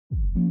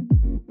Hey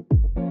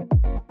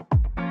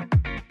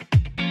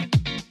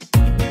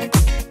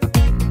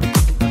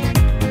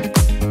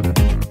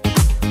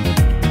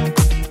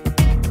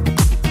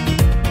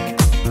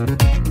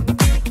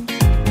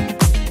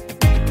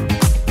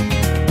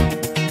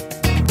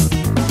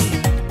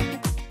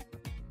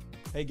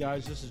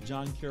guys, this is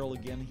John Carroll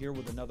again here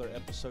with another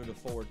episode of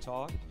Forward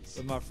Talk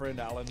with my friend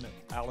Alan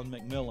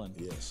McMillan.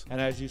 Yes.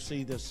 And as you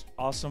see this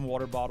awesome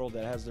water bottle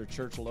that has their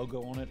church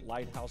logo on it,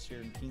 Lighthouse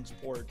here in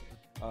Kingsport,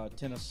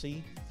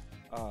 Tennessee.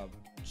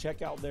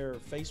 Check out their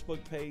Facebook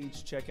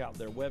page, check out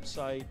their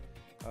website,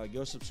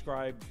 go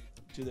subscribe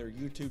to their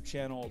YouTube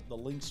channel. The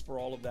links for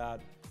all of that,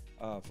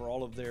 for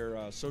all of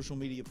their social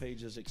media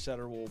pages,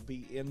 etc., will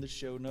be in the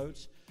show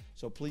notes.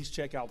 So please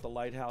check out the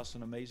Lighthouse,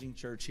 an amazing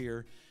church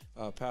here.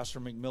 Pastor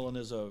McMillan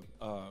is a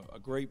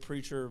great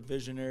preacher,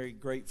 visionary,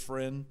 great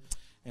friend,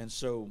 and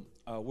so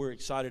we're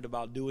excited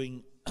about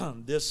doing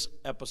this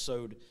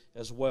episode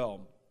as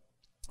well.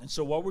 And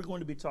so what we're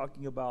going to be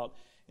talking about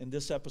in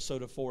this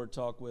episode of Forward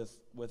Talk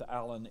with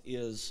Alan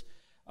is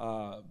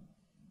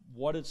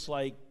what it's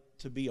like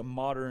to be a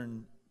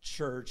modern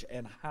church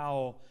and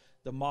how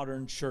the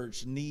modern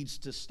church needs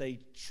to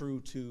stay true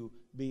to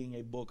being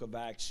a Book of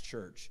Acts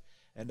church.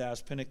 And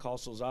as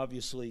Pentecostals,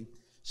 obviously,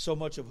 so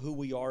much of who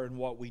we are and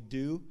what we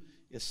do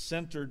is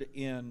centered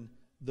in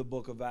the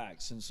Book of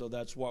Acts. And so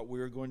that's what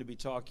we're going to be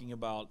talking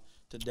about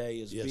today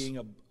is being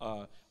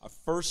a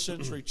first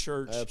century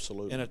church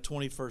Absolutely. in a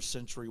 21st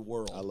century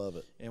world. I love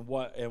it. And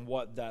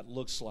what that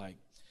looks like.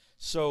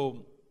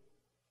 So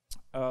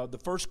the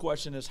first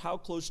question is, how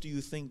close do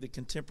you think the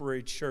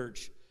contemporary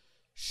church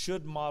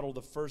should model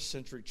the first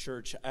century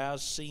church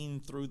as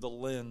seen through the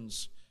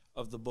lens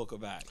of the Book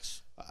of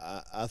Acts?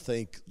 I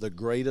think the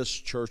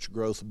greatest church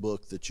growth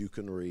book that you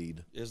can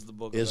read is the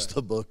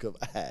Book of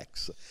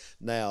Acts.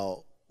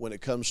 Now, when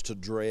it comes to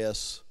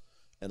dress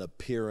and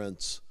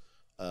appearance,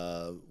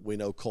 we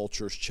know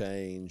cultures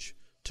change.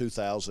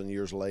 2,000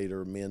 years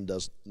later, men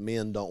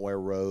don't wear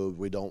robes.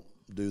 We don't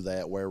do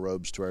that. Wear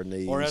robes to our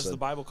knees. Or as the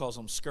Bible calls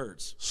them,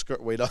 skirts.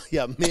 We don't.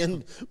 Yeah,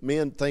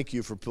 men. Thank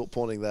you for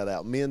pointing that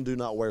out. Men do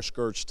not wear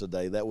skirts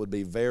today. That would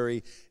be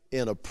very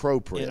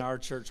inappropriate in our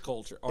church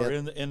culture, or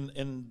in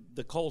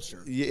the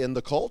culture. Yeah, in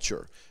the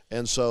culture.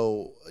 And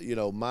so,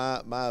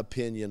 my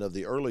opinion of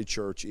the early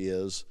church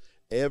is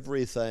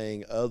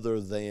everything other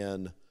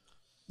than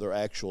their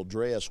actual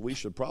dress we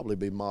should probably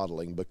be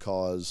modeling,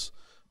 because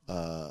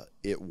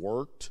it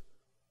worked.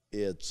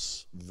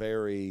 It's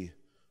very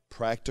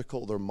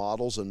practical. They're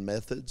models and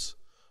methods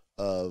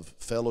of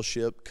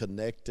fellowship,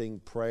 connecting,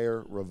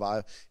 prayer,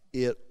 revival.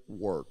 It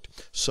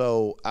worked.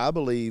 So I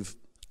believe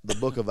the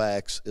Book of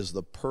Acts is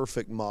the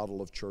perfect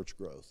model of church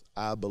growth.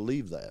 I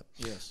believe that.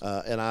 Yes.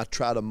 And I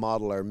try to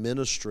model our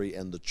ministry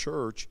and the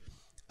church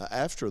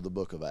after the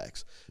Book of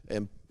Acts.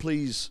 And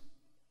please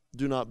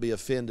do not be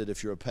offended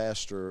if you're a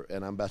pastor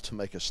and I'm about to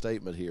make a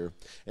statement here.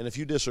 And if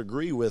you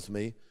disagree with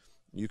me,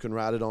 you can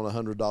write it on a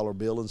 $100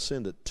 bill and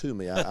send it to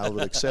me. I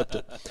would accept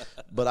it.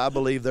 But I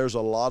believe there's a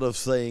lot of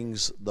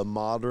things the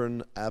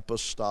modern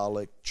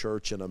apostolic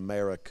church in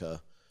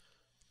America,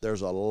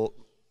 there's a lot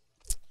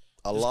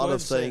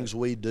of things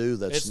we do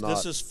that's not.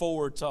 This is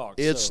Forward Talk.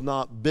 It's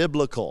not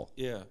biblical.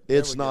 Yeah.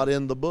 It's not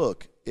in the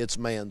book. It's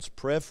man's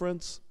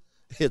preference.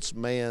 It's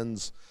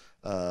man's.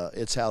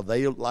 It's how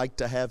they like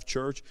to have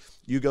church.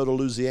 You go to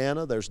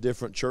Louisiana, there's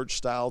different church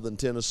style than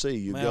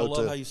Tennessee. I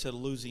love how you said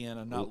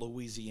Louisiana, not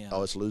Louisiana.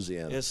 Oh, it's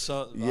Louisiana.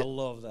 I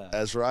love that.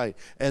 That's right.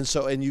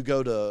 And you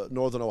go to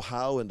Northern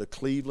Ohio, into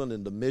Cleveland,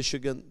 into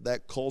Michigan,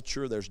 that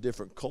culture, there's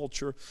different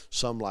culture.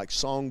 Some like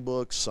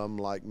songbooks, some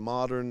like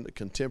modern,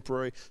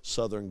 contemporary,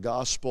 Southern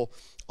gospel.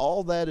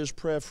 All that is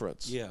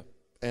preference. Yeah.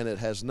 And it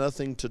has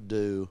nothing to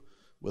do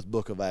with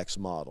Book of Acts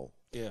model.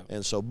 Yeah.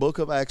 And so Book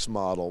of Acts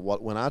model,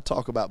 when I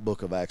talk about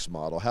Book of Acts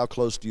model, how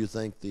close do you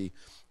think the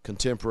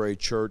contemporary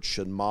church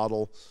should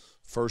model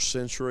first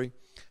century?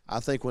 I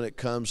think when it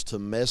comes to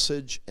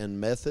message and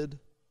method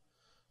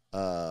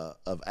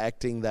of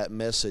acting that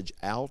message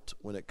out,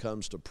 when it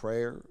comes to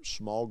prayer,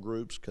 small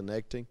groups,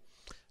 connecting,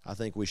 I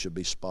think we should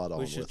be spot on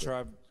with it.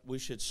 We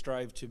should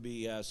strive to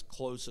be as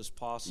close as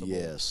possible.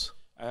 Yes.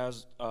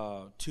 As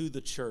to the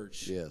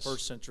church, yes.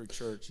 First century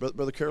church.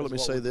 Brother Carroll, let me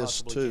say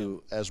this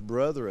too. As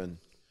brethren,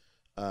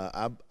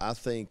 I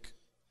think,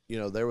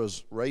 there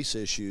was race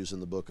issues in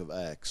the Book of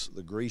Acts.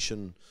 The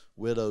Grecian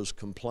widows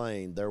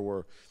complained. There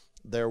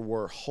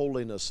were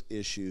holiness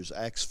issues.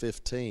 Acts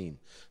 15,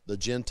 the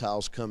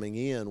Gentiles coming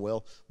in.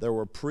 Well, there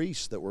were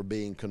priests that were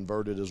being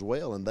converted as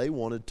well, and they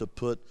wanted to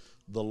put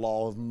the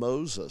law of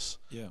Moses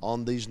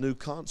on these new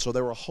so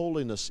there were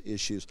holiness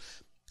issues.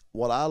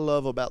 What I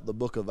love about the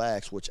Book of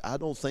Acts, which I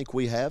don't think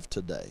we have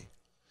today,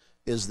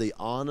 is the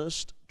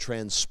honest,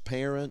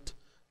 transparent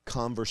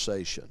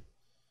conversation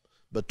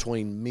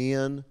between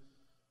men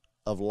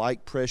of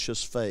like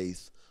precious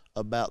faith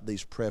about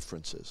these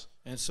preferences.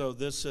 And so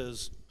this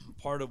is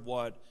part of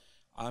what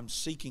I'm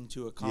seeking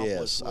to accomplish.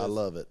 Yes, I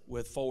love it.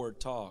 With Forward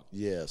Talk.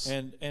 Yes.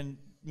 And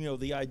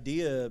the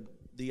idea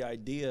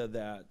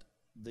that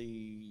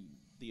the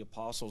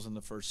apostles in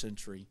the first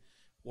century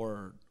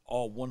were all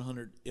all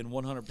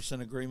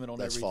 100% agreement on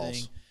That's everything.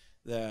 False.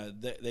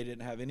 That they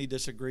didn't have any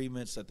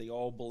disagreements. That they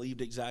all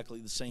believed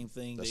exactly the same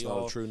thing. That's they not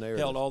all a true narrative.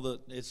 held all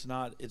the. It's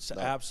not. It's No.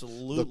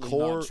 absolutely The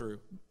core, not true.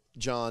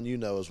 John, you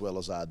know as well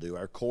as I do,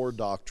 our core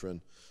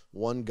doctrine: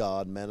 one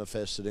God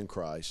manifested in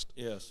Christ.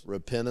 Yes.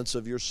 Repentance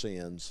of your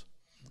sins,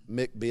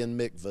 being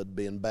mikvahed,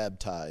 being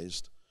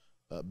baptized,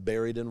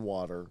 buried in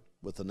water,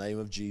 with the name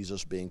of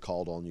Jesus being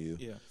called on you,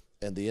 Yeah.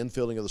 and the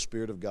infilling of the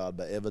Spirit of God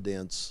by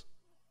evidence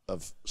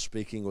of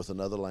speaking with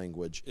another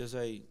language.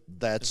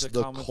 That's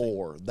the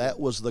core. Thing. That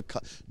was the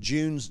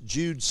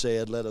Jude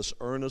said, "Let us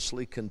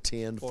earnestly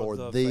contend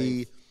for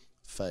the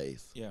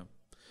faith." Yeah.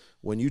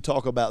 When you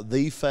talk about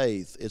the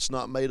faith, it's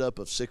not made up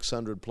of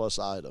 600 plus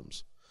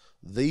items.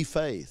 The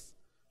faith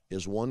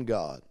is one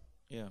God,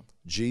 Yeah.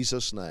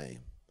 Jesus'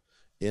 name,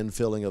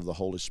 infilling of the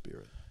Holy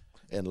Spirit,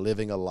 and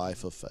living a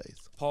life of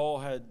faith. Paul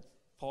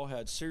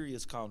had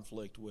serious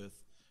conflict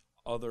with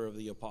other of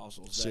the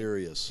apostles.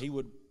 Serious. He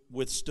would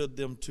withstood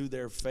them to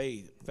their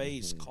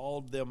face,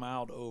 called them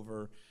out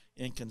over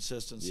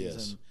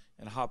inconsistencies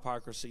and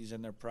hypocrisies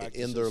in their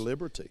practices. In their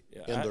liberty,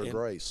 in their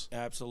grace.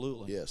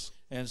 Absolutely. Yes.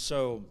 And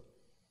so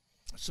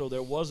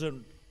there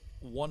wasn't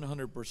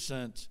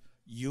 100%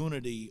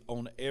 unity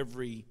on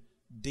every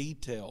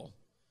detail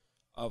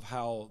of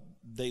how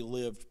they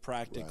lived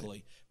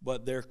practically,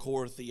 but their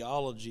core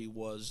theology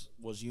was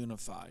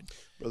unified.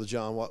 Brother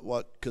John,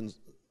 what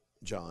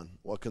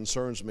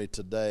concerns me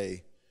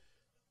today,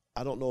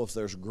 I don't know if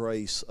there's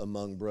grace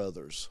among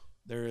brothers.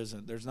 There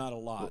isn't. There's not a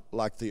lot.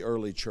 Like the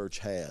early church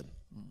had.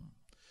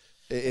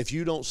 If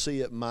you don't see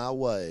it my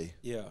way,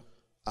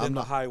 I'm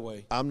the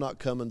highway. I'm not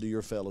coming to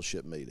your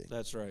fellowship meeting.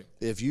 That's right.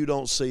 If you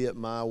don't see it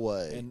my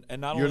way, and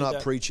not you're only not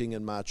that, preaching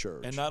in my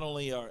church. And not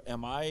only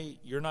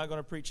you're not going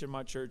to preach in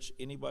my church.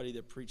 Anybody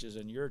that preaches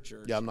in your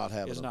church, I'm not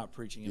having is them. not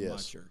preaching in my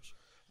church.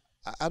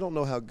 I don't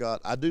know how God.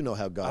 I do know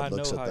how God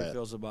looks at that. I know how he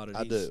feels about it.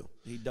 I do.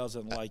 He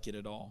doesn't like it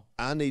at all.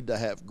 I need to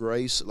have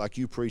grace, like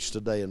you preached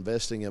today,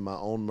 investing in my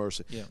own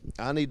mercy. Yeah.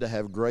 I need to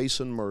have grace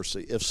and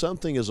mercy. If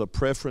something is a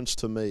preference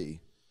to me,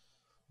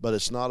 but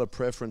it's not a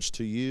preference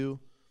to you,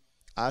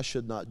 I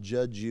should not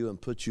judge you and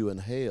put you in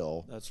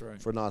hell. That's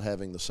right. For not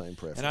having the same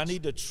preference. And I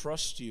need to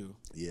trust you.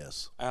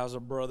 Yes. As a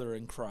brother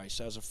in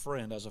Christ, as a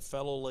friend, as a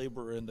fellow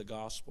laborer in the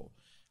gospel.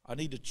 I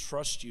need to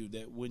trust you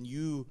that when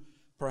you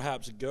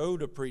perhaps go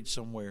to preach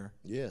somewhere,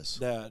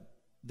 that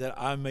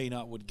I may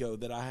not would go,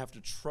 that I have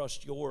to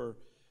trust your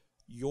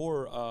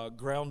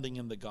grounding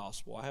in the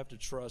gospel. I have to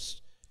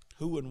trust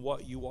who and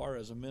what you are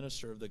as a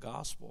minister of the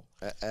gospel.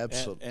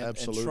 Absolutely. And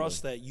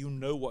trust that you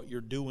know what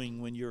you're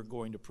doing when you're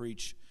going to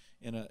preach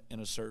in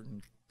a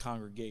certain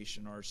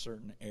congregation or a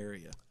certain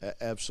area.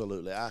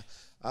 Absolutely.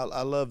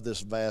 I love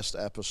this vast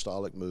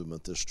apostolic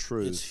movement, this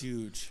truth. It's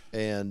huge.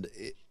 And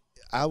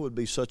I would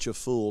be such a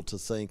fool to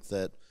think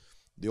that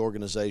the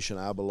organization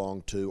I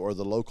belong to or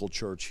the local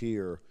church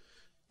here,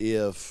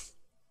 if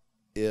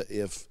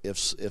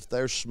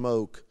there's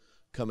smoke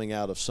coming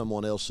out of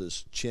someone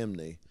else's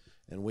chimney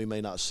and we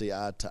may not see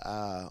eye to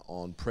eye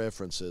on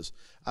preferences,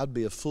 I'd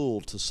be a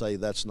fool to say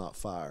that's not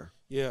fire.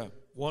 Yeah.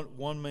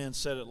 One man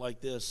said it like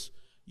this: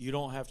 you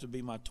don't have to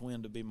be my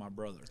twin to be my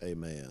brother.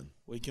 Amen.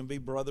 We can be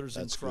brothers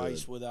in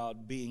Christ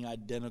without being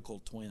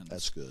identical twins.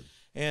 That's good.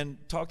 And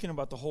talking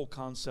about the whole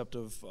concept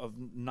of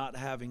not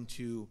having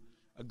to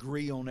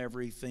agree on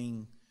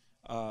everything,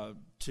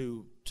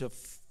 to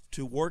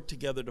work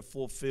together to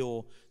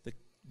fulfill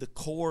the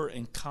core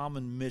and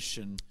common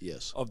mission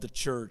of the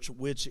church,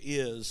 which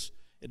is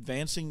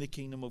advancing the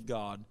kingdom of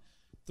God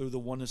through the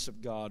oneness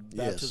of God,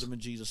 baptism in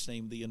Jesus'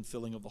 name, the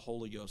infilling of the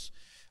Holy Ghost.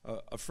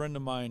 A friend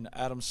of mine,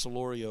 Adam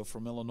Solorio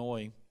from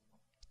Illinois,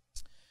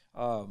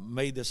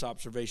 made this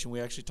observation. We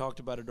actually talked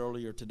about it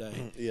earlier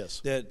today.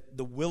 That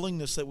the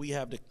willingness that we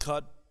have to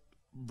cut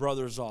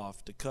brothers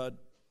off, to cut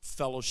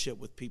fellowship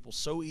with people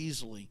so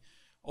easily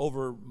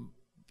over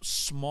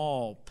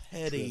small,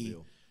 petty,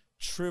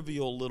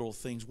 trivial little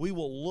things. We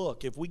will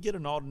look, if we get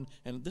an audit,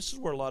 and this is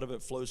where a lot of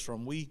it flows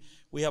from, we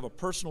have a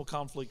personal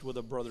conflict with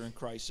a brother in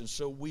Christ, and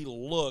so we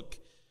look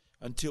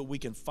until we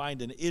can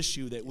find an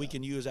issue that we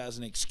can use as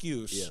an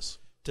excuse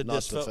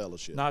not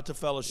to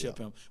fellowship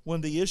him,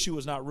 when the issue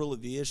is not really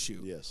the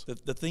issue.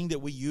 The thing that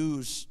we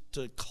use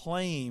to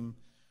claim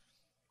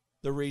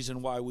the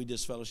reason why we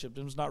disfellowshipped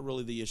him is not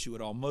really the issue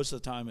at all. Most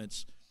of the time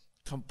it's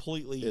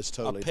completely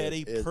a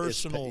petty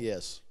personal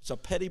it's a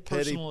petty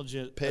personal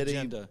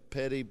agenda.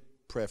 Petty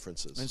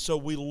preferences. And so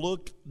we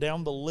look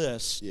down the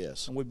list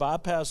and we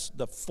bypass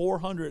the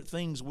 400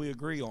 things we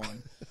agree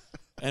on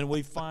and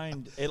we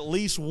find at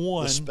least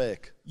one. The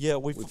speck. Yeah,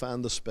 we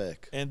find the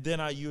speck. And then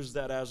I use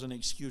that as an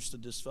excuse to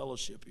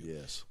disfellowship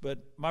you. But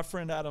my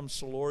friend Adam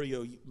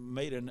Solorio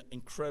made an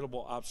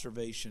incredible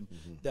observation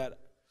that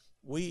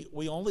we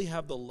only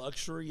have the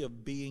luxury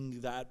of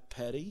being that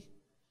petty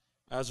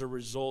as a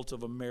result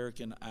of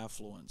American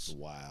affluence.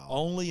 Wow.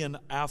 Only an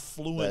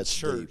affluent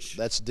church.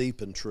 That's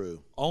deep and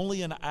true.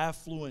 Only an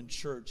affluent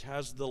church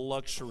has the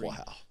luxury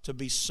to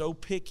be so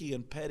picky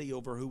and petty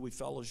over who we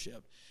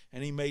fellowship.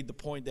 And he made the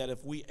point that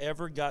if we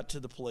ever got to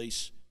the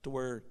place to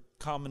where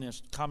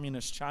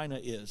communist China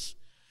is,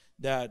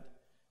 that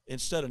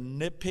instead of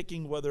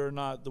nitpicking whether or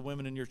not the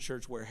women in your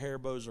church wear hair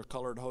bows or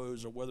colored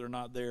hose, or whether or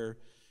not their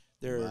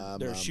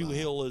shoe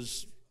heel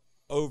is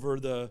over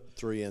the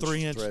 3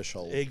 inch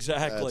threshold.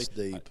 Exactly. That's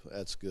deep.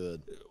 That's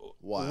good.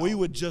 Wow. We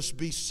would just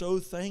be so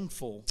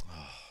thankful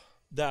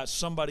that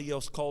somebody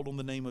else called on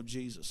the name of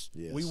Jesus.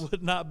 Yes. We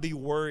would not be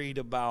worried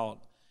about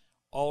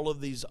all of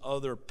these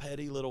other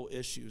petty little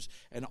issues.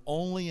 And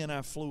only in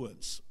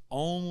affluence,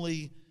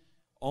 only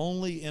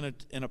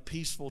in a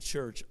peaceful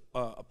church,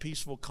 a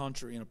peaceful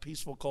country, and a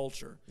peaceful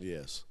culture.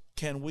 Yes.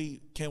 Do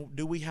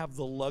we have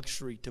the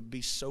luxury to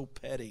be so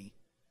petty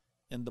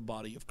in the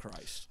body of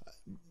Christ?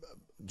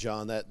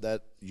 John,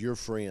 that your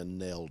friend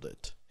nailed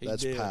it.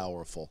 That's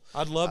powerful.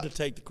 I'd love to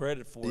take the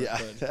credit for it. Yeah,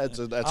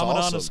 but that's I'm awesome.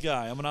 an honest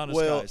guy. I'm an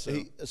honest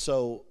guy.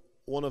 So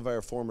one of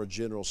our former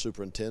general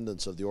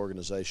superintendents of the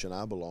organization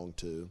I belong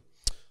to,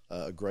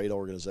 a great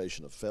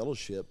organization of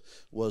fellowship,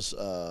 was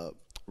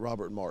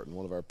Robert Martin,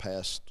 one of our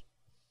past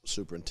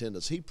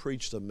superintendents. He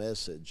preached a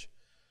message,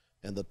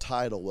 and the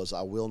title was,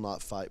 "I Will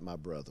Not Fight My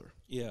Brother."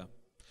 Yeah.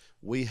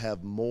 We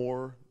have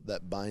more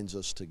that binds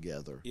us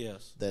together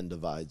than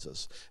divides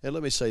us. And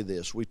let me say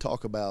this. We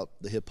talk about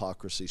the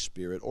hypocrisy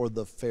spirit or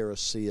the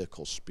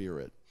Pharisaical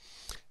spirit.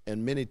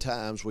 And many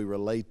times we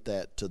relate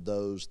that to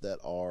those that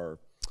are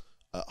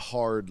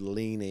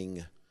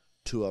hard-leaning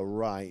to a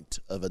right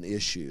of an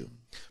issue.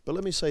 But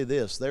let me say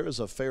this. There is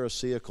a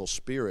Pharisaical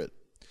spirit.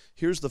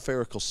 Here's the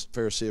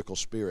Pharisaical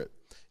spirit.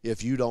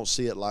 If you don't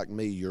see it like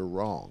me, you're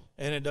wrong.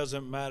 And it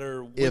doesn't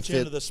matter which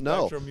end of the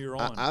spectrum you're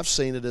on. I've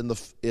seen it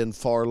in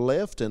far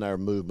left in our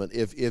movement.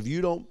 If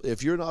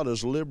you're not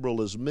as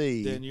liberal as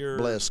me, then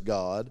bless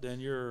God, then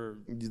you're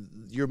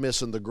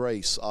missing the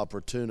grace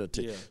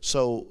opportunity. Yeah.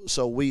 So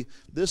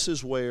this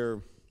is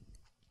where,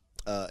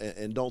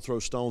 and don't throw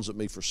stones at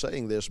me for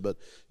saying this, but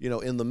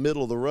in the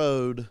middle of the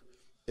road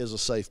is a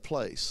safe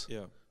place.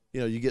 Yeah.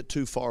 You get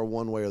too far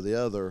one way or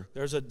the other.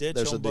 There's a ditch.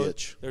 There's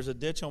a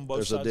ditch on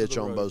both sides. There's a ditch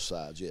on both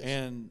sides. Yes.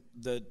 And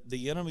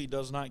the enemy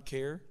does not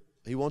care.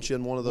 He wants you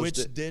in one of those.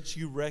 Which ditch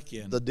you wreck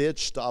in. The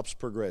ditch stops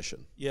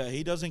progression. Yeah,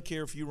 he doesn't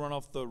care if you run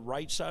off the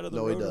right side of the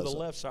road or the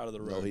left side of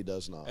the road. No, he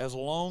does not. As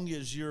long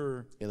as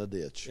you're in a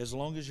ditch. As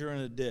long as you're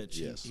in a ditch,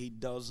 yes. he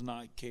does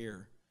not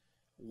care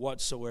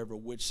whatsoever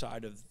which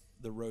side of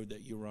the road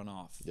that you run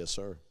off. Yes,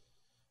 sir.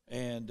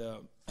 And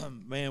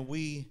man,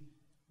 we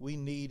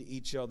need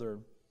each other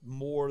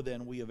more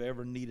than we have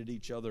ever needed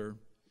each other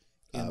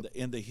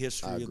in the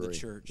history of the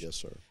church. Yes,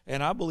 sir.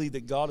 And I believe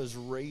that God is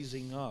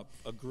raising up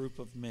a group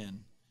of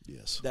men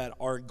that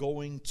are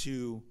going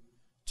to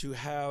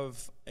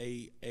have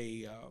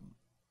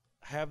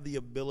have the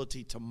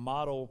ability to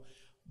model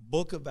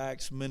Book of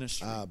Acts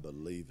ministry. I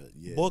believe it.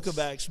 Yes. Book of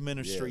Acts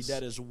ministry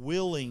that is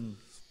willing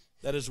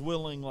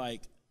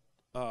like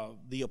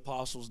the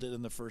apostles did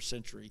in the first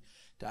century,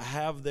 to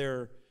have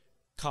their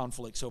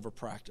conflicts over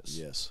practice.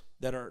 Yes.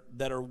 That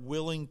are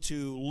willing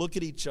to look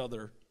at each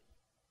other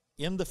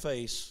in the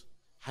face,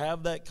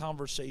 have that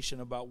conversation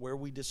about where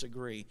we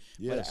disagree,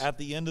 but at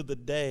the end of the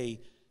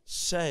day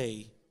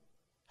say,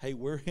 hey,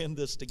 we're in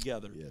this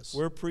together. Yes.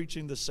 We're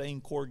preaching the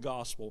same core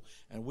gospel,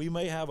 and we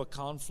may have a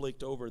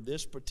conflict over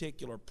this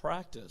particular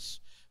practice,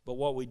 but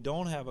what we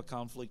don't have a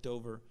conflict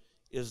over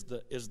is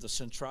the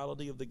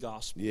centrality of the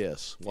gospel.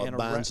 Yes, what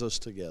binds us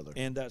together.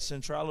 And that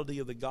centrality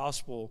of the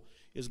gospel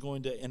is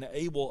going to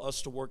enable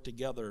us to work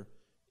together,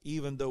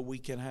 even though we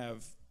can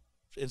have,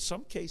 in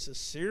some cases,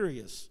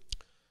 serious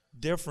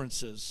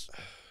differences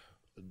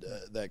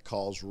that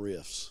cause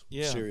rifts,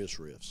 serious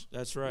rifts.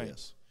 That's right.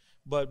 Yes.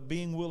 But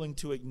being willing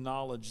to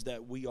acknowledge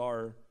that we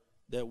are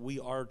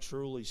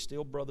truly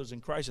still brothers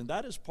in Christ, and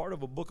that is part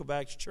of a Book of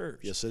Acts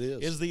church. Yes, it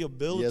is. Is the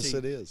ability. Yes,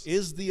 it is.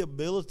 Is the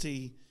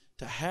ability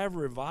to have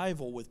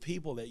revival with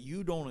people that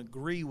you don't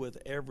agree with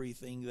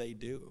everything they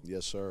do.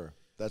 Yes, sir.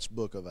 That's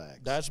Book of Acts.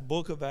 That's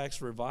Book of Acts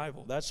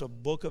revival. That's a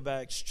Book of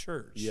Acts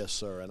church. Yes,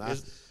 sir. And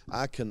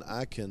I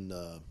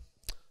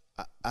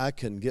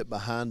can get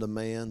behind a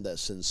man that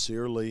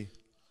sincerely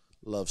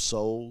loves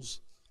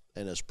souls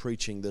and is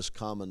preaching this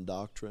common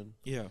doctrine.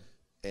 Yeah.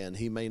 And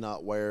he may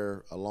not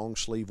wear a long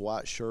sleeve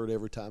white shirt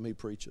every time he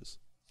preaches,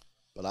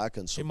 but I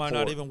can support. He might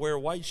not even wear a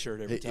white shirt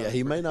every time. Yeah,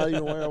 he may not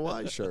even wear a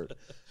white shirt,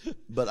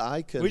 but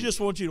I can. We just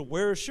want you to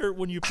wear a shirt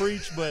when you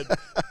preach, but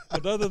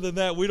other than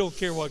that, we don't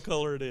care what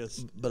color it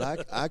is.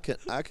 But I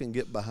can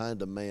get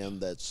behind a man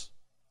that's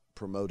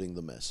promoting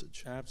the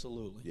message.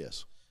 Absolutely.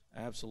 Yes.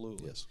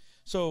 Absolutely. Yes.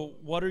 So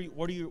let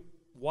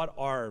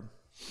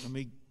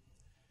me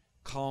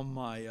calm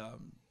my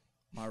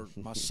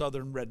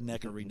southern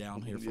redneckery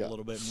down here for a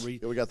little bit. And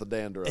we got the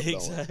dander up.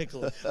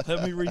 Exactly.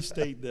 Let me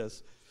restate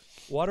this.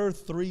 What are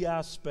 3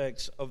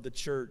 aspects of the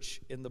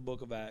church in the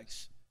Book of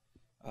Acts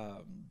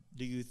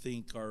do you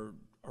think are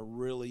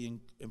really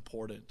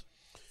important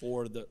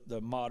for the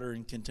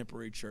modern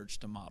contemporary church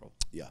to model?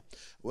 Yeah.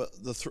 Well,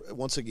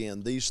 once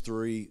again, these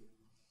 3,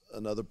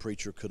 another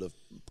preacher could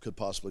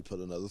possibly put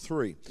another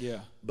 3.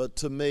 Yeah. But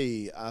to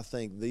me, I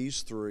think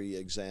these 3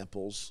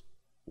 examples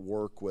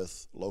work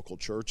with local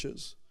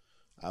churches.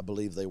 I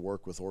believe they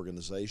work with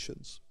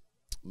organizations,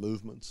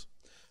 movements.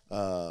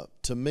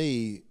 To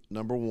me,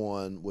 number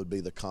one would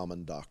be the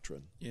common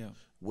doctrine. Yeah.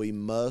 We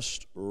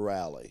must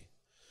rally.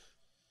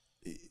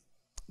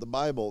 The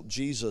Bible,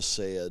 Jesus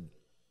said,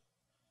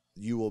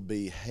 you will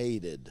be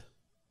hated,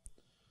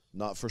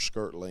 not for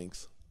skirt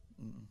length,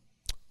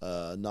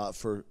 not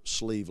for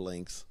sleeve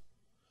length,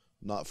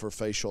 not for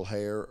facial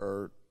hair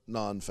or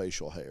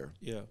non-facial hair.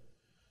 Yeah.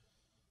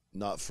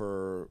 Not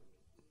for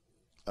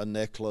a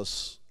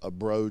necklace, a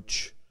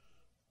brooch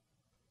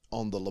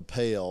on the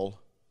lapel.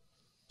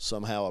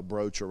 Somehow a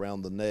brooch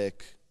around the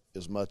neck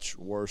is much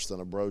worse than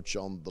a brooch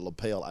on the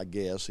lapel, I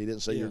guess. He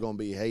didn't say you're going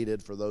to be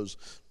hated for those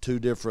two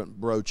different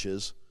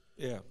brooches.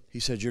 Yeah. He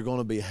said you're going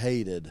to be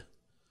hated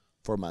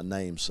for my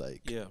name's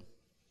sake. Yeah.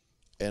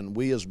 And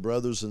we as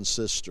brothers and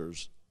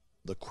sisters,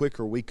 the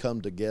quicker we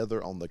come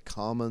together on the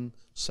common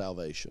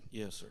salvation,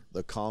 Yes, sir.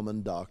 the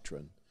common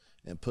doctrine,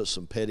 and put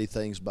some petty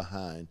things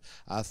behind,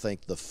 I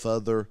think the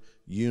further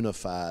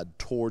unified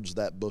towards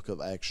that book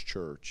of Acts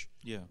church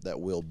that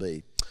will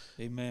be.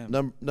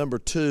 Amen. Number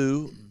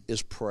two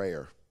is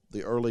prayer.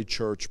 The early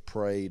church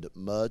prayed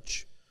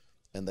much,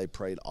 and they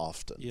prayed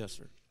often. Yes,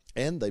 sir.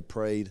 And they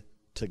prayed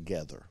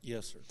together.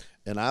 Yes, sir.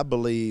 And I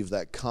believe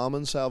that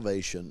common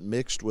salvation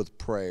mixed with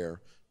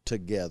prayer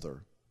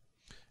together,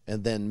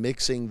 and then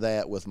mixing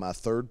that with my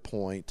third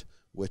point,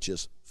 which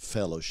is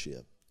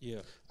fellowship.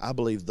 Yeah. I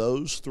believe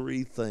those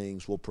three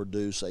things will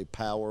produce a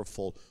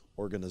powerful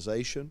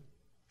organization,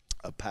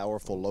 a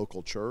powerful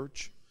local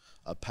church,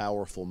 a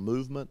powerful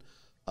movement,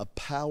 a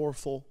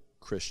powerful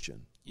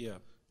Christian. Yeah.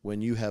 When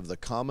you have the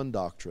common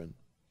doctrine,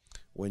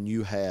 when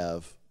you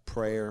have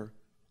prayer,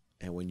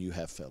 and when you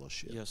have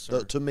fellowship. Yes,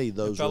 sir. To me,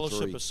 those are three.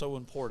 Fellowship is so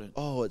important.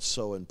 Oh, it's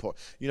so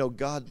important. You know,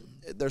 God,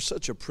 there's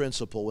such a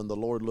principle when the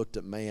Lord looked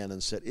at man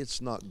and said, it's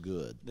not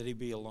good that he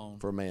be alone.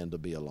 for man to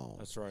be alone.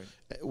 That's right.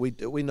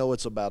 We know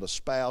it's about a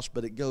spouse,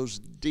 but it goes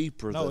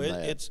deeper than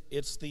that.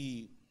 It's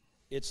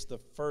the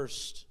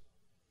first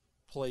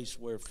place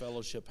where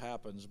fellowship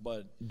happens,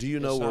 but do you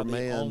know it's where not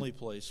man, the only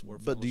place where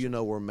but do you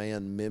know where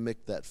man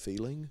mimicked that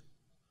feeling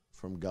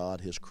from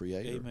God, his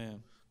creator?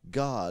 Amen.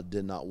 God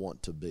did not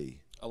want to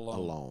be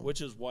alone.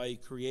 Which is why he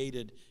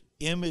created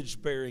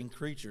image-bearing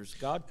creatures.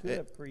 God could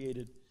have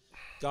created.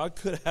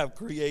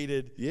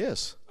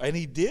 Yes. And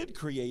he did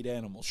create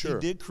animals. Sure.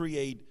 He did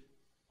create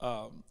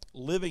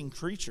living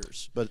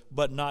creatures,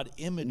 but not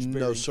image-bearing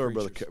creatures. No, sir,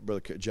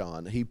 Brother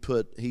John. He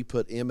put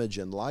image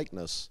and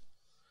likeness,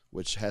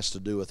 which has to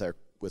do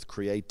with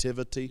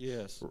creativity,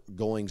 yes,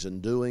 goings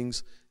and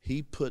doings.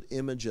 He put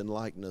image and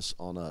likeness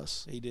on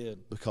us. He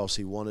did. Because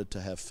he wanted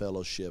to have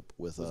fellowship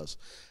with us.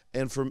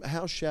 And from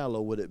how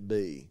shallow would it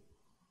be?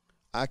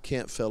 I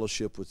can't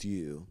fellowship with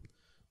you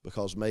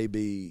because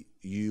maybe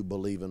you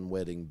believe in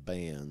wedding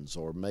bands,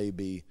 or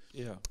maybe,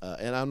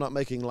 and I'm not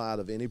making light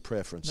of any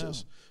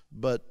preferences,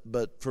 but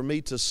for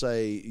me to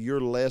say you're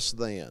less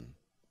than,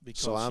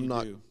 because so I'm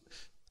not. Do.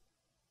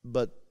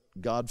 But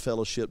God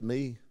fellowshiped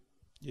me.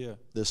 Yeah.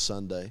 This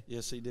Sunday.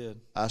 Yes, he did.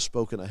 I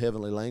spoke in a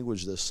heavenly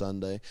language this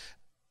Sunday,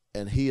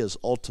 and he is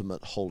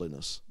ultimate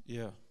holiness.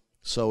 Yeah.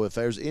 So if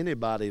there's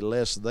anybody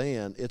less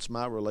than, it's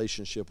my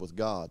relationship with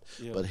God.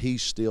 Yeah. But he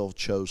still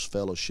chose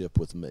fellowship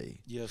with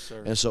me. Yes,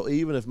 sir. And so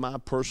even if my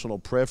personal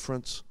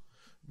preference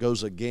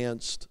goes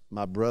against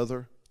my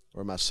brother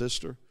or my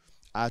sister,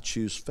 I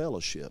choose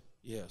fellowship.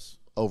 Yes.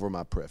 Over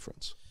my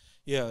preference.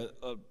 Yeah.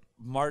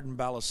 Martin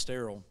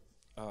Ballesteros,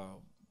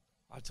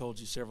 I told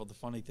you several of the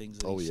funny things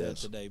that he said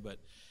today, but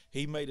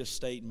he made a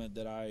statement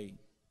that I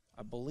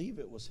believe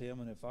it was him,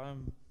 and if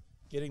I'm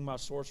getting my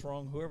source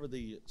wrong, whoever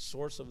the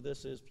source of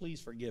this is,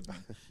 please forgive me.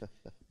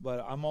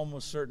 But I'm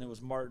almost certain it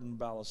was Martin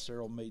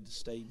Ballesteros made the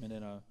statement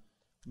in a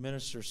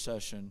minister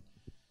session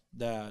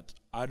that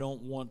I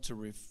don't want to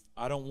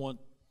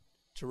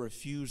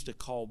refuse to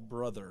call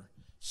brother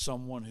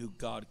someone who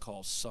God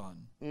calls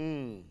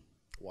son.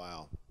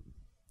 Wow.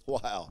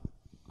 Wow.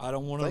 I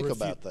don't want to think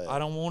about that. I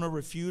don't want to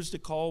refuse to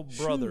call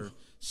brother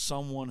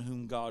someone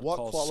whom God calls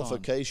son. What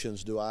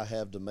qualifications do I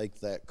have to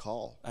make that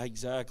call?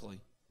 Exactly.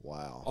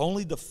 Wow.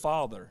 Only the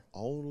Father.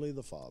 Only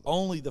the Father.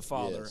 Only the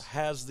Father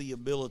has the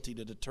ability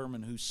to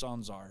determine who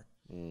sons are.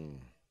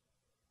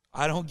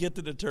 I don't get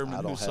to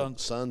determine who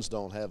sons. Sons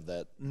don't have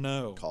that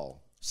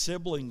call.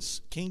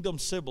 Siblings, kingdom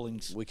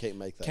siblings. We can't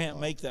make that. Can't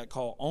make that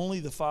call. Only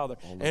the Father.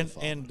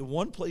 And the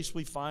one place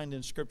we find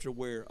in Scripture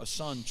where a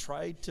son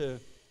tried to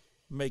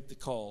make the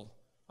call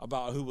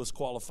about who was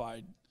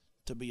qualified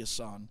to be a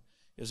son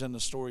is in the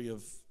story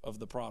of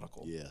the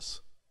prodigal.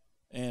 Yes.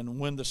 And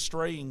when the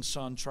straying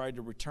son tried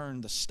to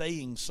return, the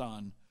staying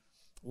son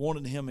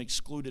wanted him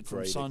excluded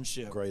from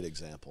sonship. Great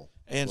example.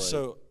 And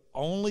so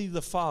only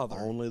the Father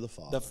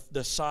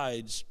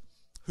decides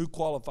who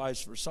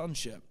qualifies for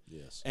sonship.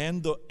 Yes.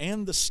 And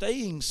the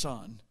staying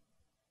son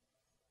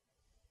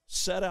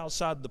sat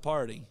outside the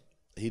party.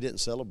 He didn't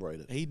celebrate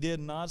it. He did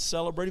not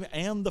celebrate him,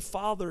 and the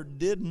Father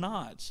did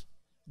not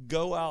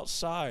go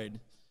outside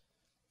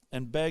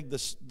and beg the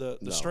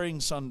straying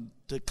son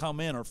to come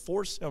in or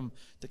force him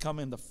to come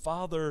in. The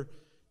Father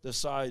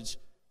decides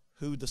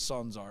who the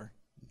sons are.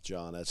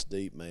 John, that's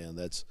deep, man.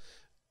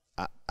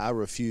 I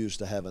refuse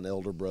to have an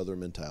elder brother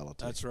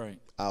mentality. That's right.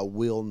 I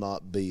will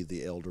not be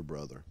the elder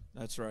brother.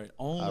 That's right.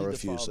 Only I the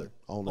refuse Father. it.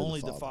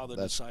 Only the Father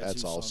that's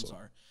decides who awesome. sons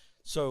are.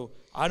 So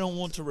I don't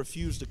want to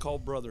refuse to call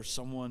brother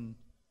someone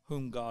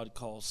whom God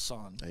calls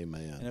son.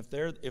 Amen. And if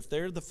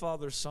they're the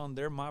Father's son,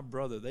 they're my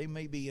brother. They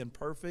may be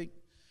imperfect.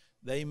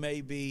 They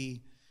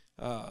may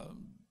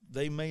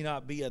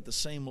not be at the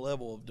same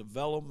level of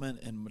development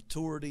and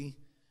maturity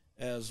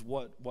as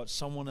what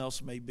someone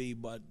else may be,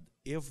 but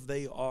if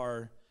they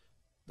are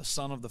the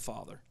son of the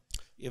Father,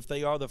 if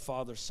they are the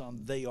Father's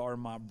son, they are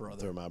my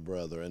brother. They're my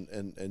brother.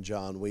 And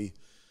John,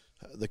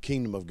 the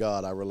kingdom of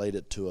God, I relate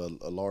it to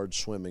a large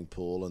swimming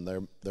pool,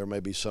 and there may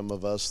be some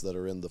of us that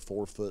are in the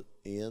 4-foot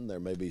end. There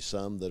may be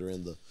some that are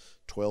in the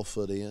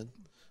 12-foot end.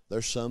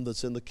 There's some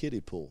that's in the kiddie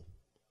pool,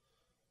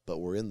 but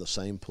we're in the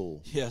same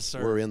pool. Yes,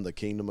 sir. We're in the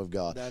kingdom of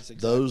God. That's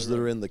exactly Those that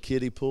right. are in the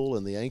kiddie pool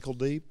and the ankle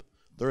deep,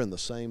 they're in the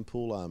same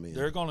pool I'm in.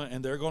 They're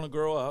gonna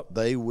grow up.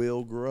 They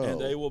will grow. And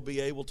they will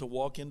be able to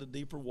walk into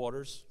deeper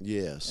waters.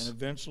 Yes. And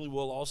eventually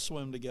we'll all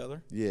swim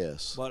together.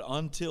 Yes. But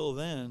until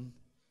then,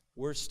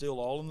 we're still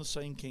all in the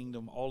same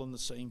kingdom, all in the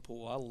same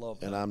pool. I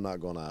love that. And I'm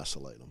not going to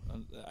isolate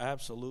them.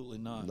 Absolutely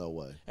not. No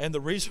way. And the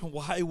reason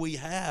why we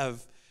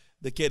have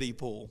the kiddie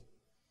pool,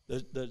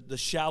 the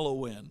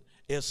shallow end,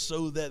 is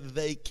so that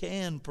they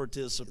can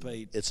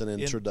participate. It's an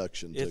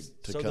introduction to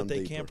so come that they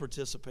deeper. can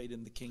participate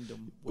in the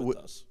kingdom with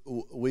us.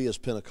 We as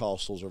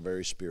Pentecostals are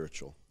very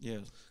spiritual.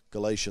 Yes.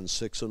 Galatians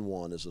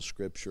 6:1 is a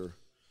scripture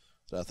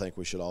that I think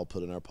we should all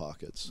put in our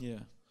pockets. Yeah.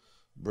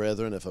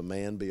 Brethren, if a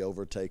man be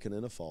overtaken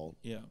in a fault,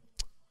 Yeah.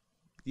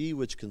 ye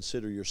which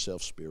consider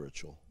yourself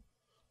spiritual,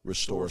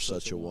 restore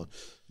such a one.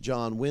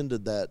 John, when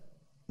did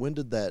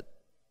that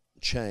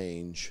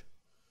change?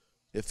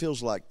 It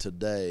feels like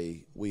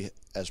today we,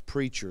 as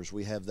preachers,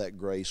 we have that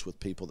grace with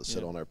people that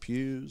sit on our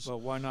pews.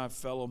 But why not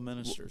fellow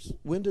ministers?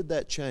 When did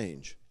that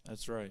change?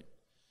 That's right.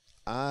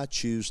 I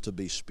choose to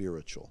be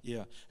spiritual.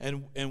 Yeah,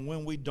 and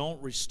when we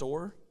don't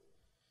restore,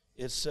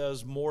 it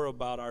says more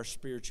about our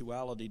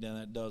spirituality than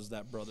it does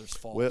that brother's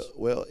faults.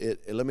 Well,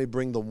 let me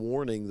bring the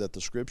warning that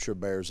the Scripture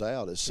bears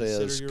out. It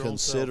says,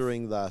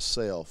 considering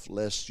thyself,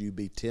 lest you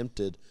be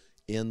tempted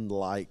in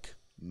like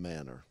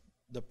manner.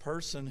 The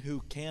person who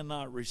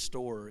cannot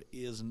restore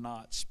is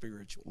not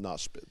spiritual.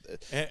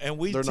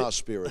 They're not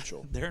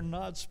spiritual. They're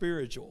not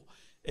spiritual.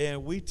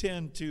 And we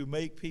tend to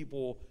make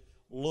people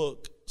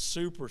look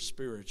super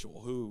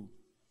spiritual who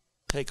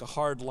take a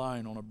hard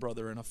line on a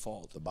brother in a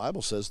fault. The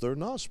Bible says they're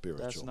not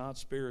spiritual. That's not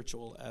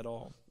spiritual at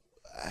all.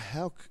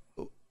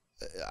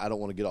 I don't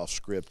want to get off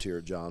script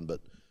here, John,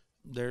 but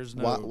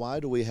why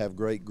do we have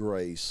great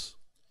grace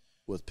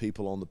with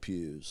people on the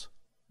pews,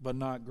 but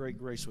not great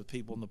grace with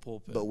people in the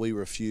pulpit? But we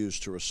refuse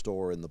to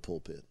restore in the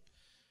pulpit.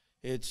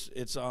 It's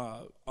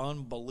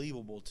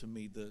unbelievable to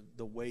me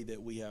the way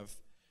that we have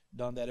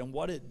done that. And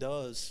what it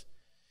does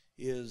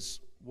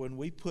is when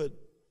we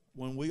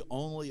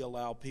only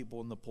allow people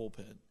in the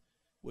pulpit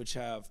which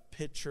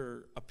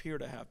appear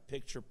to have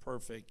picture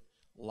perfect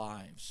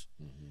lives,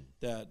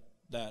 that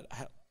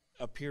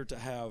appear to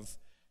have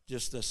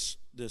just this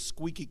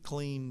squeaky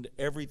clean,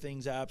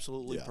 everything's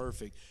absolutely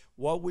perfect.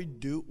 What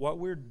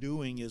we're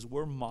doing is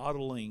we're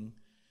modeling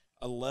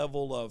a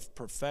level of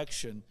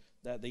perfection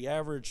that the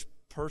average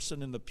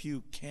person in the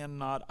pew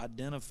cannot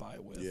identify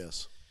with.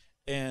 Yes.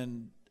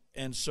 And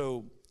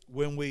so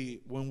when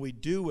we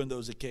do in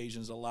those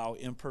occasions allow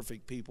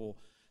imperfect people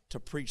to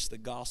preach the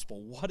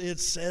gospel, what it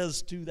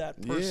says to that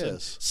person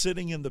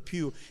sitting in the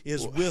pew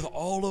is, with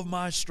all of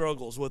my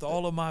struggles, with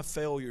all of my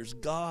failures,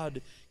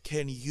 God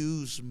can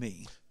use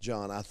me.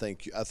 John, I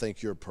think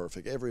you're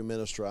perfect. Every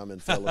minister I'm in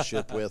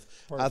fellowship with,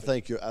 I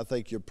think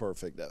you're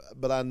perfect.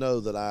 But I know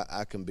that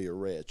I can be a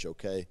wretch,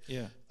 okay?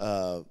 Yeah.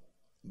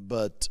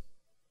 But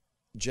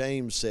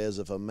James says,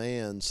 if a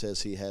man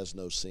says he has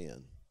no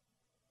sin,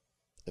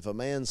 if a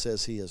man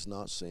says he has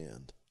not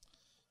sinned,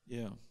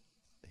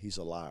 he's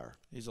a liar.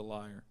 He's a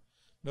liar.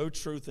 No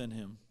truth in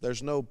him.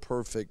 There's no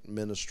perfect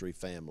ministry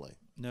family.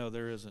 No,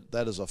 there isn't.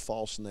 That is a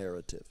false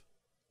narrative.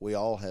 We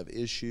all have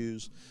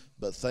issues,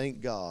 but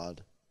thank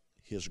God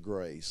His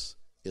grace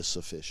is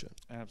sufficient.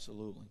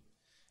 Absolutely.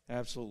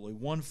 Absolutely.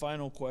 One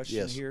final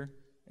question here,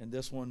 and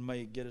this one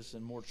may get us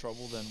in more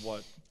trouble than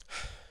what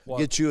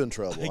get you in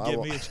trouble.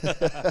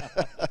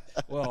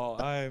 Well,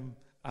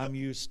 I'm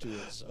used to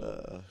it.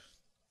 So.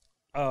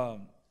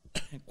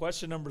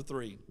 Question number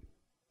 3,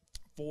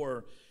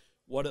 for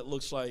what it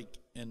looks like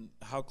and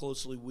how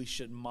closely we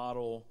should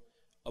model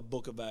a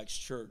Book of Acts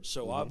church.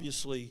 So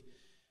obviously,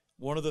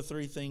 one of the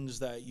 3 things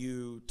that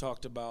you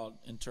talked about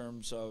in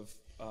terms of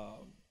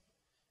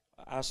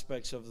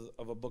aspects of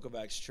a Book of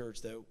Acts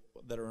church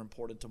that are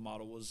important to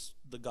model was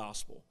the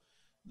gospel,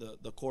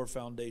 the core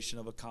foundation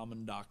of a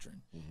common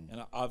doctrine.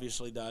 And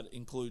obviously that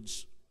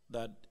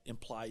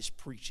implies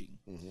preaching.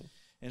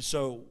 And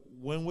so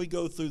when we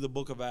go through the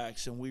Book of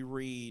Acts and we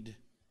read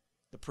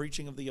the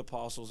preaching of the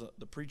apostles,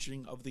 the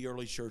preaching of the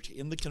early church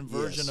in the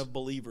conversion of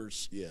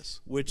believers,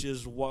 which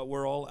is what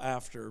we're all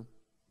after,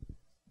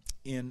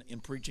 in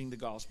preaching the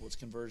gospel. It's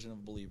conversion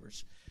of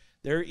believers.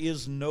 There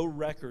is no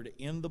record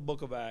in the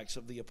book of Acts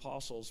of the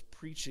apostles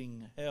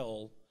preaching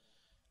hell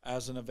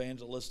as an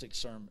evangelistic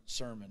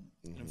sermon.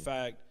 In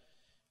fact,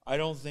 I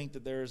don't think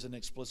that there is an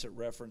explicit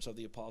reference of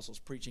the apostles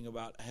preaching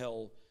about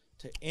hell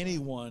to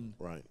anyone,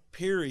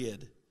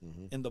 period,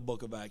 in the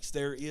book of Acts.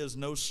 There is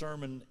no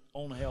sermon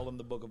on hell in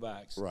the book of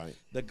Acts.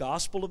 The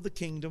gospel of the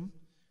kingdom,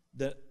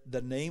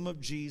 the name of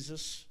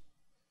Jesus,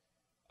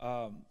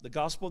 the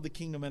gospel of the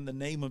kingdom and the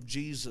name of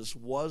Jesus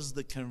was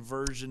the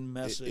conversion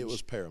message. It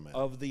was paramount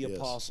of the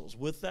apostles.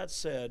 With that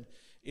said,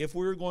 if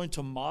we're going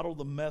to model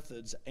the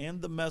methods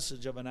and the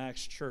message of an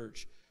Acts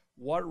church,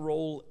 what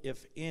role,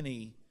 if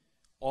any,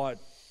 ought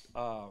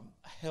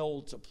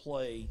hell to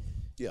play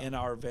in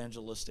our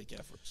evangelistic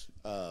efforts?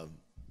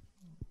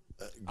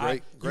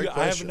 Great I have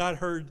question. not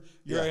heard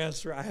your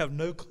answer. I have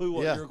no clue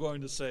what you're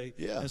going to say.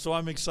 And so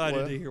I'm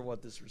excited to hear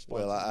what this response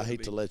is. Well, I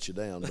hate to let you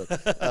down, but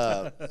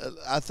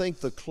I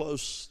think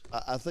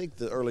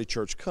the early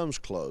church comes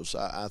close.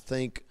 I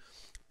think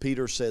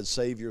Peter said,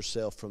 save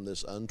yourself from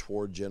this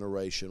untoward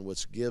generation,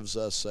 which gives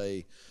us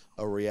a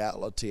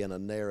reality and a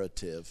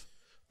narrative.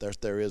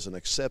 There is an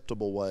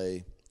acceptable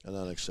way, an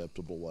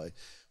unacceptable way.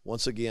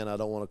 Once again, I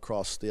don't want to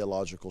cross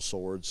theological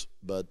swords,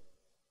 but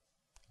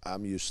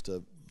I'm used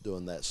to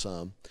doing that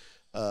some.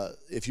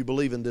 If you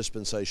believe in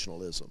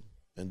dispensationalism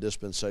and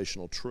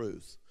dispensational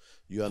truth,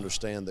 you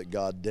understand that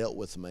God dealt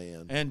with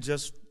man. And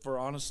just for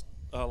honest,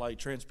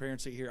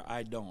 transparency here,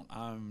 I don't.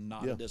 I'm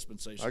not a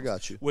dispensationalist. I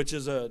got you. Which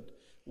is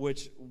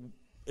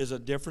a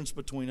difference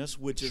between us,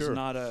 which is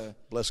not a...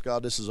 Bless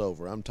God, this is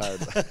over. I'm tired.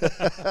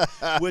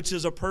 Which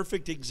is a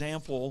perfect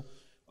example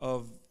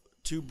of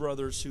two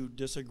brothers who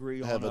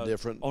disagree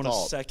on a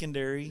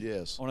secondary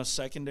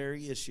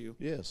issue.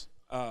 Yes.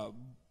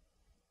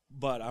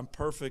 But I'm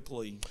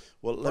perfectly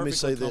let me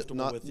say that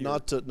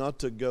not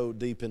to go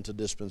deep into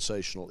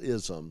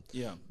dispensationalism.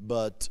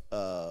 But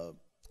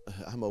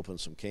I'm opening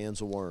some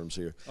cans of worms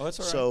here. Oh, that's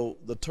all right. So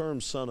the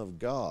term "Son of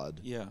God"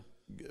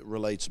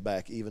 relates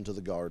back even to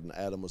the garden.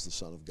 Adam was the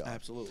Son of God.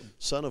 Absolutely.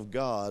 Son of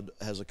God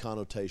has a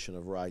connotation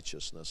of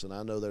righteousness, and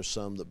I know there's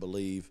some that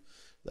believe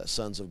that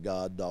sons of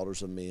God,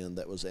 daughters of men,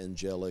 that was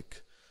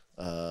angelic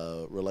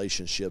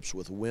relationships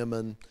with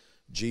women.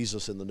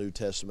 Jesus in the New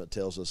Testament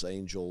tells us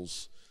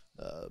angels.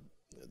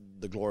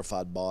 The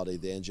glorified body,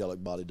 the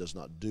angelic body, does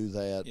not do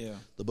that.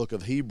 The book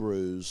of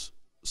Hebrews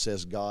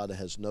says God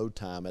has no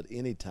time at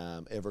any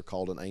time ever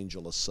called an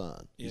angel a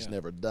son. He's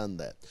never done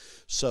that.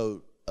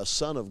 So a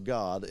son of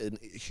God, and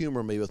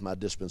humor me with my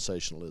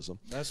dispensationalism.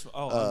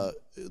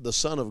 The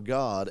Son of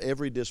God,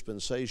 every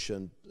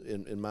dispensation,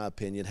 in my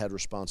opinion, had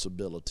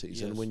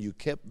responsibilities. And when you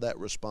kept that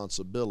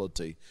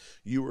responsibility,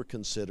 you were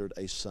considered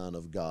a son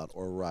of God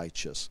or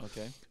righteous.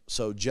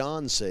 So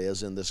John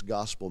says in this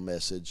gospel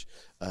message,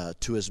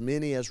 to as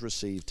many as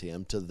received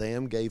him, to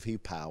them gave he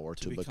power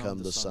to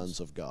become the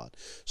sons of God.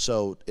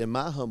 So in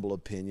my humble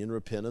opinion,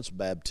 repentance,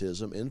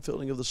 baptism,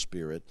 infilling of the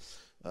Spirit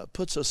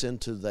puts us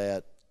into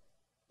that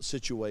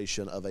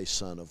situation of a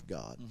son of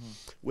God.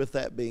 With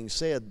that being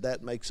said,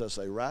 that makes us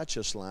a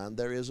righteous line.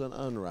 There is an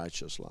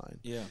unrighteous line.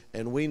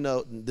 And we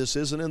know this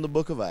isn't in the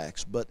book of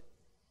Acts, but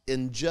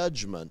in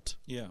judgment,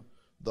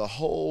 the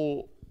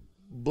whole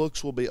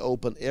books will be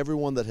open.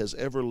 Everyone that has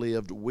ever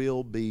lived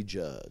will be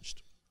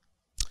judged.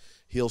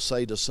 He'll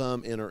say to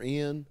some, enter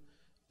in,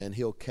 and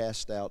he'll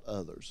cast out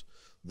others.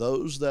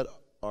 Those that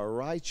are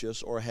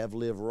righteous or have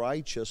lived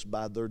righteous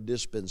by their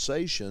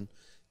dispensation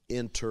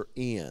enter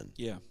in.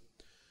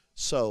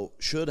 So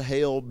should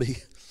hell be,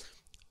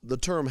 the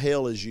term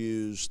hell is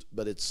used,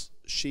 but it's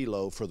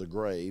Shiloh for the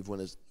grave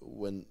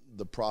when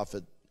the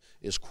prophet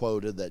is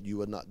quoted that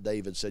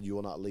David said, you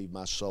will not leave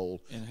my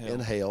soul in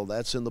hell.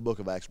 That's in the book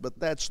of Acts, but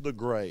that's the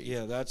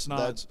grave. That's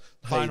not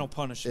final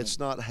punishment. It's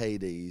not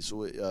Hades,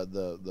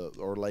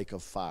 or lake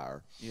of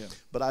fire.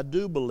 But I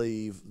do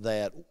believe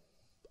that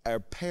our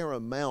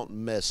paramount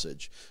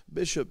message,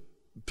 Bishop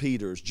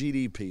Peters,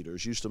 G.D.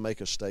 Peters, used to make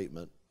a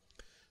statement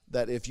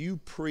that if you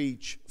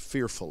preach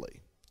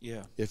fearfully,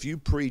 if you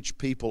preach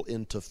people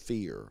into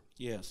fear,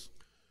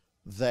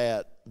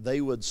 that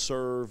they would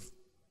serve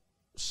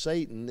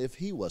Satan if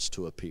he was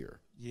to appear.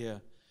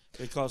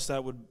 Because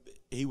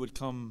he would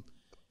come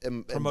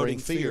and promoting bring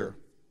fear.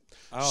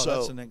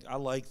 I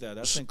like that.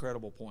 That's an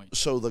incredible point.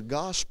 So the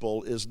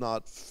gospel is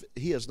not,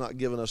 he has not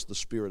given us the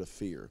spirit of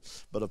fear,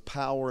 but of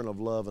power and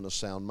of love and a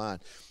sound mind.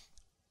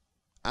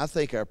 I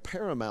think our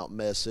paramount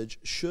message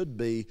should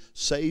be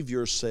save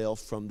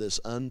yourself from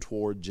this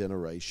untoward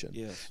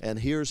generation. And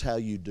here's how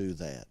you do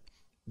that.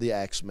 The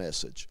Acts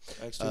message.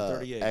 Acts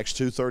 2:38. Acts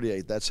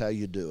 2:38, that's how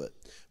you do it.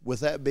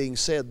 With that being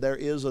said, there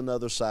is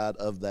another side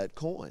of that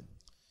coin.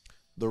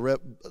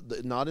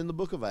 Not in the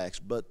book of Acts,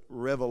 but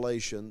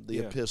Revelation, the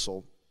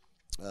epistle,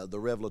 the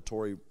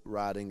revelatory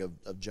writing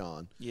of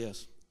John.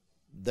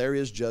 There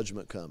is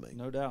judgment coming.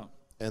 No doubt.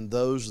 And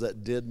those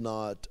that did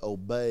not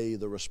obey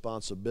the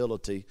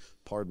responsibility,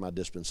 pardon my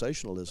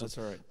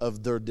dispensationalism,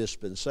 of their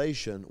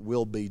dispensation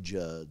will be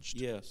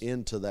judged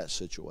into that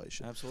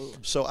situation. Absolutely.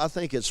 So I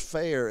think it's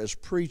fair as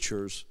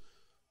preachers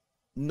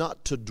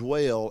not to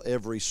dwell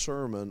every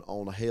sermon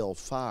on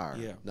hellfire.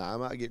 Yeah. Now, I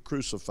might get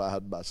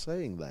crucified by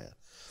saying that.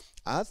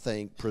 I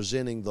think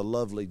presenting the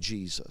lovely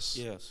Jesus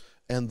Yes.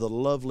 and the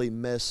lovely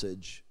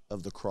message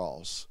of the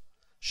cross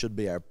should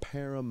be our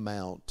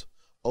paramount,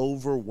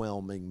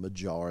 overwhelming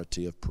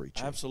majority of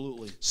preaching.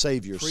 Absolutely.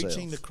 Save yourself.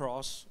 Preaching the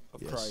cross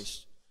of Yes.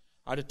 Christ.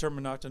 I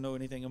determined not to know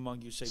anything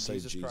among you save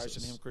Jesus Christ and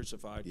Jesus. Him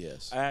crucified.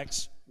 Yes.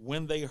 Acts,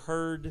 when they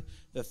heard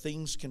the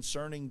things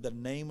concerning the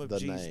name of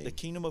Jesus, the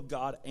kingdom of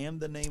God and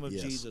the name of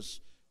Yes.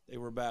 Jesus, they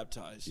were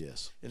baptized.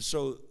 Yes. And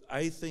so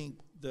I think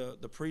the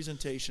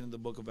presentation in the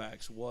book of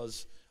Acts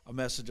was a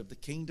message of the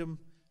kingdom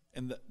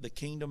and the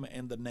kingdom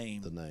and the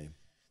name. The name.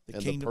 The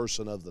and kingdom, the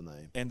person of the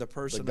name. And the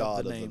person the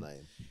God of the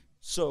name.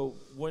 So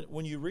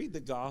when you read the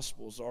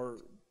Gospels, or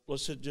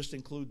let's just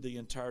include the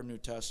entire New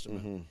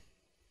Testament,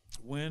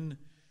 Mm-hmm.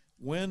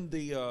 when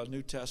the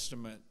New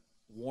Testament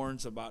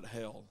warns about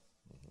hell,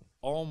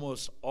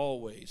 almost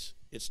always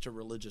it's to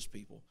religious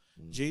people.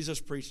 Jesus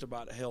preached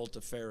about hell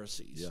to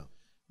Pharisees. Yeah.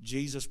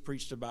 Jesus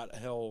preached about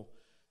hell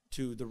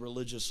to the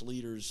religious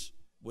leaders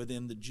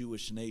within the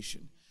Jewish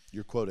nation.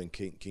 You're quoting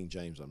King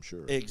James, I'm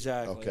sure.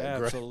 Exactly. Okay,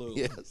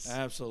 absolutely. great. Yes.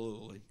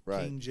 Absolutely.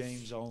 Right. King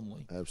James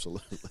only.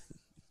 Absolutely.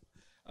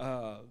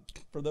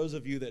 For those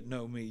of you that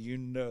know me, you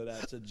know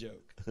that's a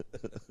joke.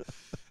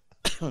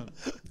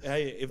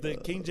 Hey, if the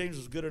King James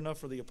was good enough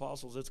for the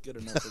apostles, it's good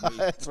enough for me.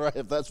 That's right.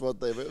 If that's what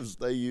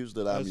they used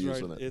it, I'm That's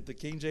using right. it. If the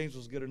King James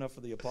was good enough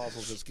for the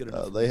apostles, it's good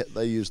enough. For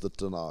They used the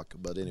Tanakh,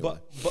 but anyway.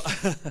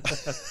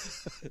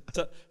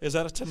 But is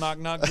that a Tanakh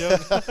knock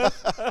joke?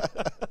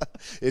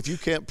 If you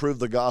can't prove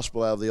the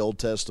gospel out of the Old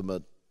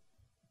Testament,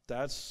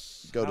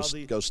 That's go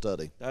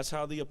study. That's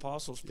how the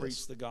apostles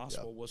preached the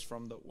gospel. Was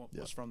from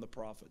the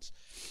prophets.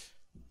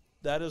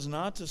 That is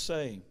not to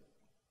say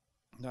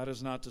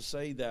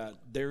that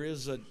there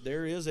is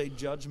a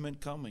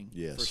judgment coming.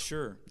 Yes. For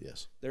sure.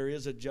 Yes. There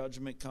is a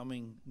judgment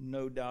coming,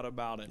 no doubt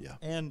about it. Yeah.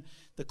 And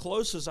the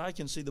closest I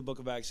can see the book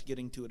of Acts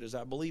getting to it is,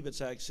 I believe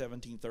it's Acts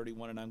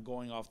 17:31, and I'm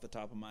going off the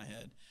top of my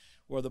head,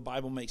 where the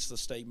Bible makes the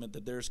statement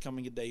that there's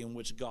coming a day in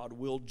which God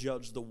will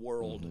judge the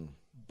world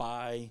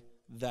by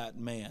that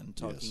man,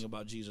 talking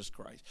about Jesus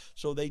Christ.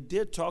 So they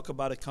did talk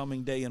about a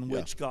coming day in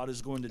which God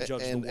is going to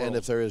judge the world. And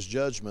if there is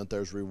judgment,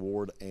 there's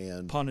reward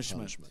and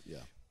punishment. Yeah.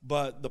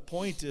 But the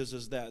point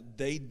is that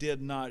they did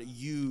not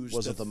use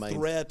Wasn't the the main,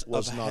 threat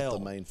was of not hell.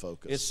 the main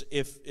focus.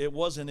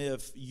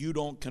 If you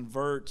don't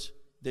convert,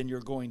 then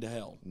you're going to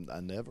hell. I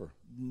never.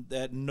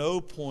 At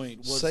no point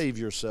was Save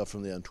yourself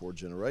from the untoward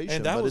generation.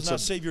 and that but was it's not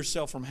save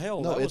yourself from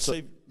hell. No, that was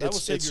save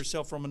it's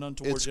yourself from an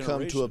untoward it's generation.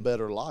 come to a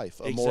better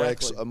life, a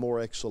more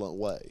excellent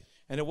way.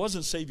 And it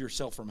wasn't save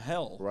yourself from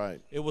hell.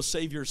 Right. It was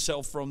save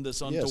yourself from this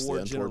Yes, the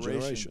untoward untoward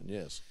generation.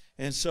 Yes.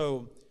 And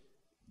so,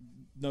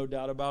 no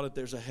doubt about it,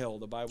 there's a hell.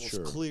 The Bible's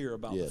Sure. clear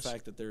about Yes. the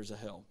fact that there's a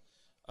hell.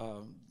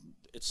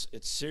 It's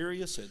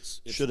serious.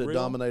 It's Should it real.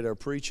 dominate our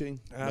preaching?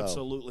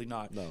 Absolutely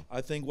not. No.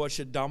 I think what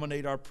should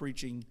dominate our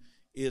preaching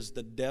is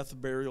the death,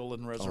 burial,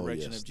 and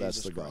resurrection yes, of that's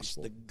Jesus the Christ.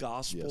 gospel. The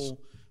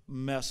gospel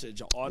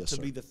message ought to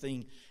sir. be the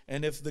thing.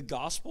 And if the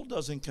gospel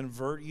doesn't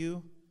convert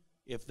you,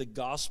 if the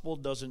gospel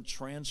doesn't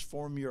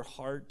transform your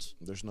heart,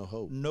 There's no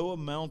hope. no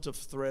amount of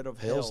threat of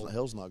Hell's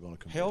not going to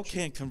convert hell you.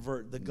 can't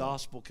convert. The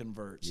gospel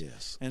converts.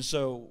 Yes. And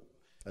so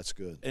That's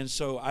good.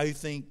 I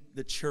think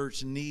the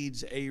church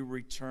needs a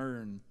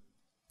return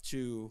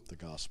to The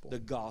gospel.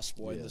 and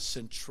the Yes.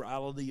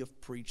 centrality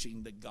of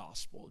preaching the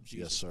gospel of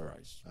Jesus Yes, sir.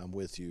 Christ. I'm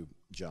with you,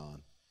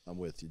 John. I'm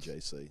with you,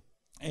 JC.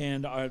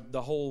 And I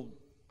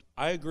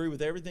agree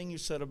with everything you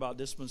said about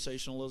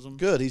dispensationalism.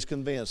 Good. He's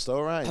convinced.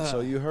 All right.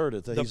 So you heard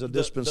it. That he's a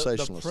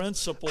dispensationalist. The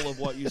principle of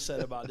what you said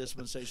about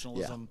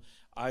dispensationalism,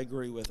 I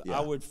agree with. Yeah.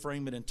 I would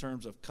frame it in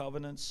terms of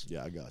covenants.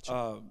 Yeah, I got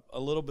you. A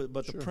little bit,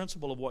 but the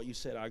principle of what you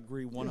said, I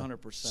agree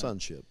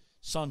 100%.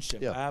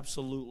 Sonship, Yeah.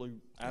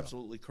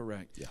 absolutely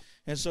correct. Yeah.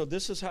 And so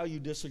this is how you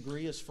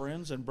disagree as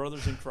friends and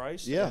brothers in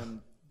Christ. Yeah. And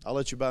I'll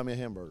let you buy me a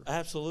hamburger.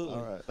 absolutely.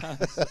 All right.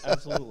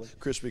 Absolutely.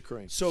 Krispy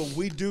Kreme. So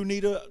we do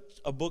need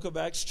a Book of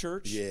Acts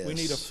church. Yes. We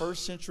need a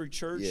first century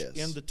church Yes.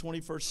 in the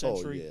 21st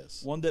century.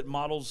 yes. One that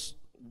models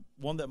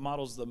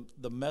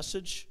the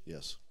message,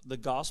 Yes. the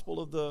gospel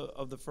of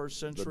the first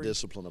century, The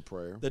discipline of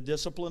prayer the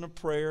discipline of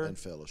prayer and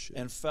fellowship.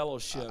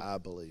 I I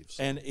believe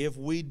so. And if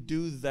we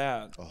do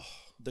that,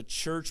 the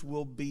church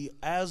will be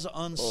as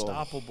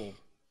unstoppable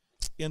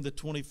in the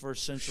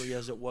 21st century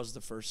as it was the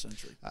first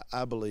century.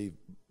 I believe,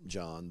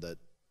 John, that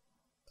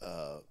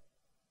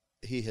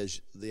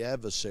the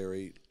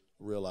adversary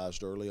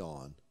realized early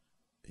on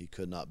he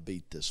could not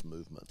beat this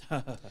movement.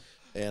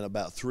 And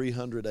about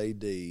 300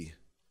 AD,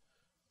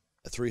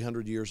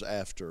 300 years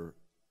after,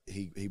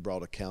 he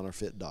brought a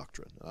counterfeit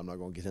doctrine. I'm not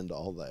going to get into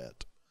all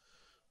that.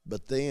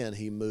 But then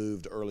he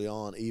moved early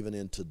on even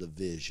into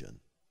division.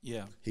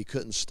 Yeah. He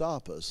couldn't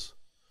stop us,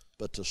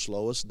 but to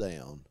slow us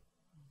down,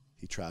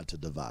 he tried to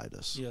divide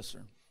us. Yes,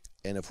 sir.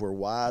 And if we're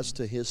wise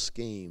to his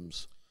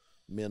schemes,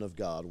 men of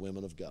God,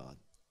 women of God,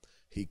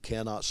 he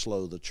cannot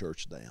slow the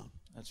church down.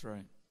 That's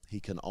right. He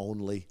can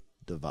only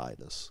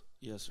divide us.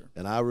 Yes, sir.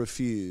 And I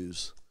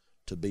refuse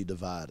to be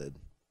divided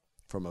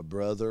from a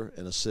brother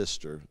and a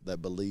sister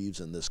that believes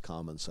in this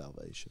common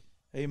salvation.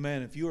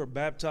 Amen. If you are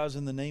baptized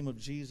in the name of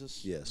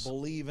Jesus, yes,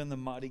 believe in the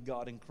mighty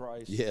God in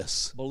Christ.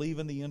 Yes. Believe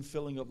in the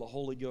infilling of the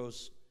Holy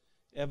Ghost,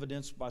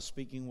 evidenced by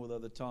speaking with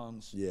other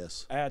tongues.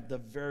 Yes. At the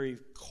very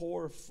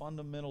core,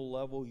 fundamental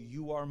level,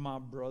 you are my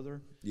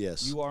brother.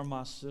 Yes. You are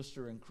my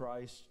sister in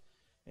Christ.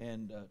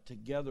 And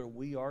together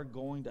we are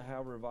going to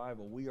have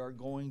revival. We are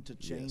going to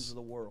change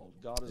the world.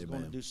 God is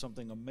going to do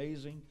something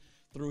amazing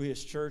through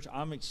His church.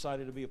 I'm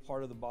excited to be a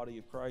part of the body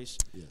of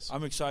Christ. Yes.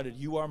 I'm excited.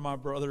 You are my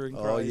brother in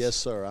Christ. Oh, yes,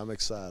 sir. I'm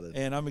excited.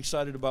 And I'm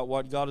excited about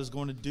what God is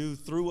going to do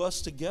through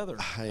us together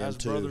as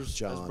brothers,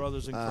 John. as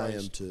brothers in Christ. I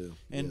am too.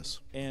 And, yes.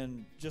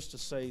 And just to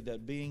say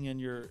that being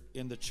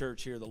in the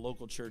church here, the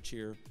local church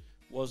here,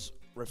 was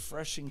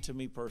refreshing to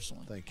me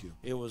personally. Thank you.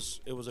 It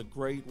was a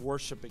great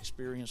worship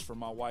experience for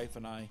my wife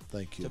and I.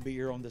 Thank you. To be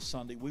here on this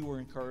Sunday. We were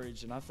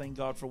encouraged, and I thank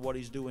God for what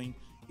He's doing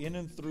in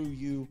and through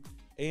you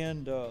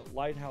and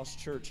Lighthouse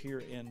Church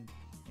here in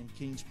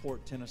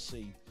Kingsport,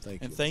 Tennessee.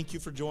 Thank you. And thank you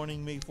for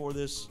joining me for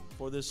this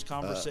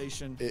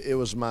conversation. It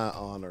was my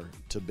honor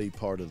to be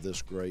part of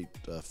this great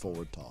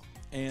Forward Talk.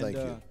 And thank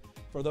you.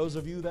 For those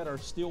of you that are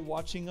still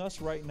watching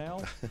us right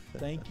now,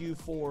 thank you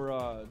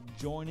for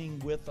joining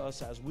with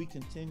us as we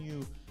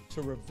continue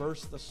to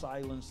reverse the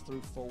silence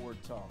through Forward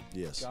Talk.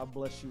 Yes. God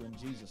bless you in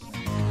Jesus'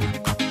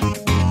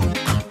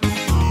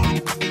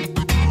 name.